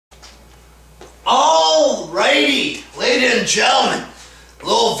Alrighty, ladies and gentlemen,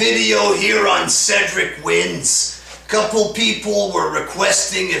 little video here on Cedric Wins. Couple people were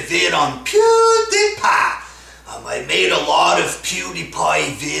requesting a vid on Pewdiepie. I made a lot of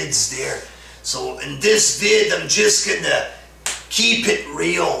Pewdiepie vids there. So in this vid, I'm just gonna keep it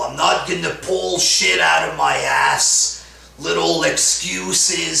real. I'm not gonna pull shit out of my ass. Little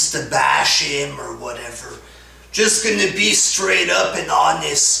excuses to bash him or whatever. Just gonna be straight up and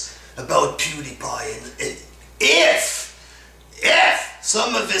honest about Pewdiepie. And if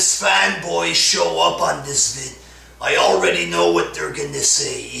some of his fanboys show up on this vid, I already know what they're gonna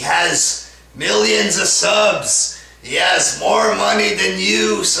say. He has millions of subs. He has more money than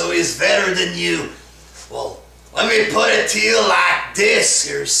you, so he's better than you. Well, let me put it to you like this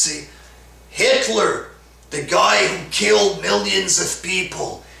here, see. Hitler, the guy who killed millions of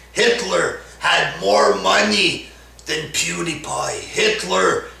people, Hitler had more money than Pewdiepie.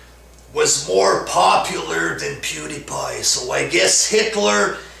 Hitler was more popular than Pewdiepie, so I guess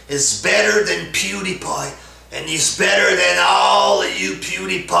Hitler is better than Pewdiepie, and he's better than all of you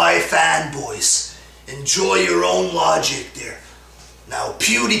Pewdiepie fanboys. Enjoy your own logic there. Now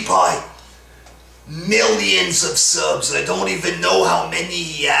Pewdiepie, millions of subs. I don't even know how many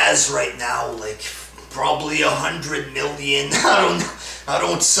he has right now, like probably 100 million. I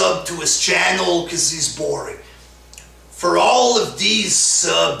don't sub to his channel because he's boring. For all of these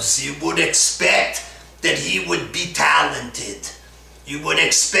subs, you would expect that he would be talented. You would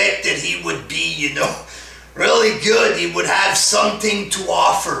expect that he would be, you know, really good. He would have something to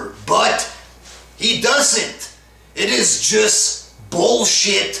offer, but he doesn't. It is just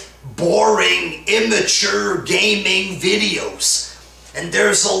bullshit, boring, immature gaming videos. And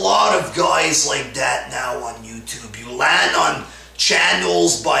there's a lot of guys like that now on YouTube. You land on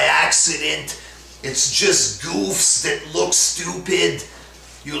channels by accident. It's just goofs that look stupid.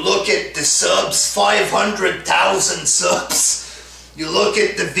 You look at the subs, 500,000 subs. You look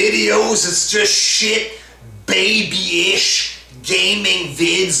at the videos, it's just shit, babyish gaming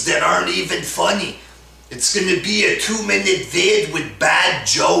vids that aren't even funny. It's gonna be a 2-minute vid with bad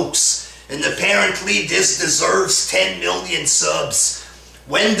jokes. And apparently this deserves 10 million subs.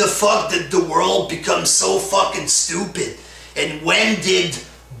 When the fuck did the world become so fucking stupid? And when did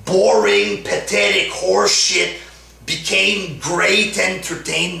boring, pathetic horseshit became great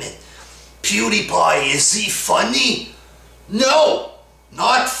entertainment? Pewdiepie, is he funny? No,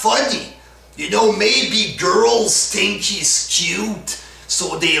 not funny. You know, maybe girls think he's cute,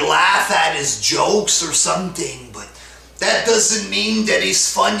 so they laugh at his jokes or something, but that doesn't mean that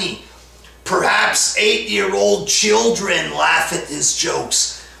he's funny. Perhaps 8-year-old children laugh at his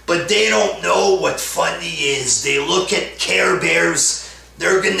jokes, but they don't know what funny is. They look at Care Bears,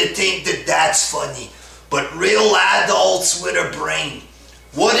 they're gonna think that that's funny. But real adults with a brain,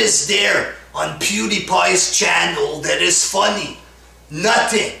 what is there on PewDiePie's channel that is funny?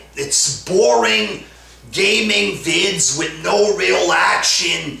 Nothing. It's boring gaming vids with no real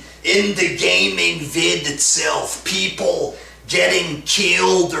action in the gaming vid itself. People getting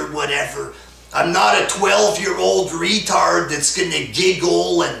killed or whatever. I'm not a 12-year-old retard that's gonna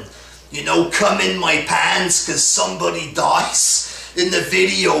giggle and, you know, come in my pants because somebody dies in the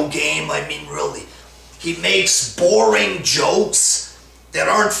video game. I mean, really. He makes boring jokes that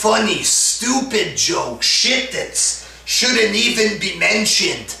aren't funny. Stupid jokes. Shit that shouldn't even be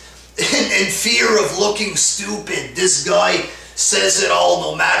mentioned. In fear of looking stupid. This guy says it all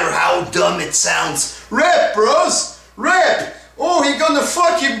no matter how dumb it sounds. Rip, bros! Rip! Oh, he gonna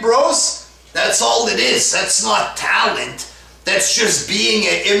fuck him, bros! That's all it is. That's not talent. That's just being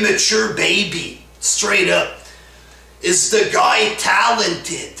an immature baby. Straight up. Is the guy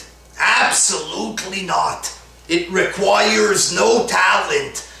talented? Absolutely not. It requires no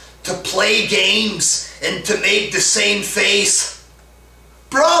talent to play games and to make the same face.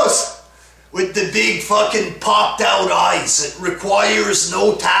 Bros! With the big fucking popped out eyes. It requires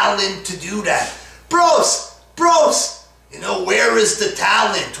no talent to do that. Bros! Bros! You know, where is the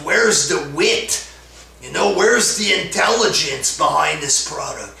talent? Where's the wit? You know, where's the intelligence behind this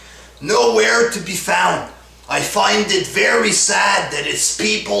product? Nowhere to be found. I find it very sad that it's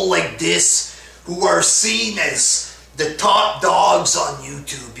people like this who are seen as the top dogs on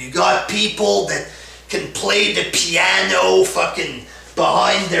YouTube. You got people that can play the piano fucking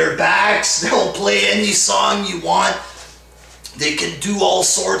behind their backs. They'll play any song you want. They can do all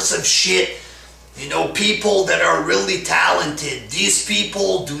sorts of shit. You know, people that are really talented. These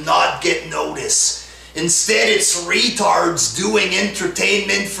people do not get noticed. Instead, it's retards doing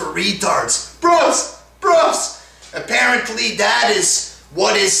entertainment for retards. Bros! Bros! Apparently that is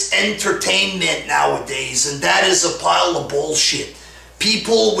what is entertainment nowadays, and that is a pile of bullshit.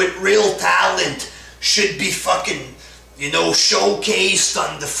 People with real talent should be fucking, showcased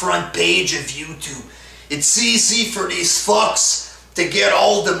on the front page of YouTube. It's easy for these fucks to get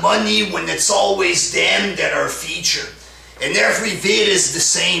all the money when it's always them that are featured. And every vid is the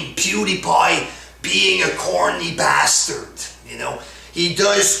same. Pewdiepie being a corny bastard, He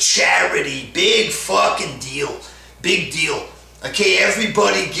does charity. Big fucking deal. Big deal. Okay,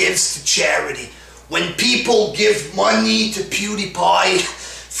 everybody gives to charity. When people give money to Pewdiepie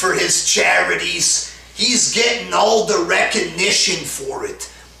for his charities, he's getting all the recognition for it.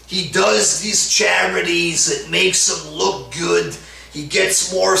 He does these charities, it makes him look good. He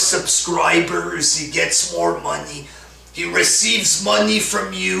gets more subscribers, he gets more money. He receives money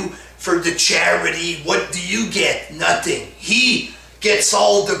from you for the charity. What do you get? Nothing. He gets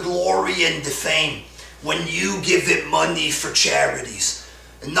all the glory and the fame when you give him money for charities.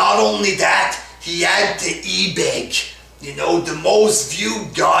 And not only that, he had to e-beg. The most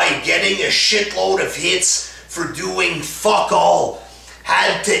viewed guy getting a shitload of hits for doing fuck all.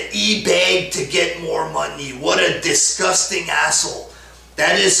 Had to e-beg to get more money. What a disgusting asshole.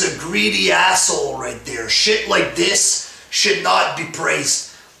 That is a greedy asshole right there. Shit like this should not be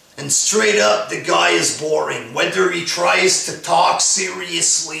praised. And straight up, the guy is boring. Whether he tries to talk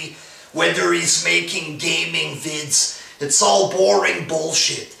seriously, whether he's making gaming vids, it's all boring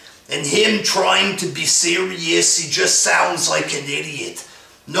bullshit. And him trying to be serious, he just sounds like an idiot.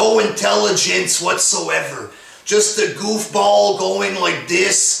 No intelligence whatsoever. Just a goofball going like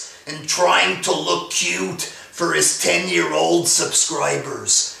this and trying to look cute for his 10-year-old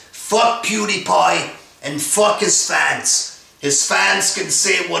subscribers. Fuck Pewdiepie and fuck his fans. His fans can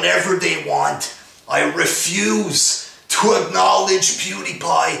say whatever they want. I refuse to acknowledge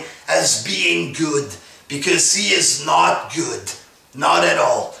Pewdiepie as being good because he is not good. Not at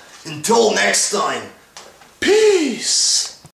all. Until next time, peace!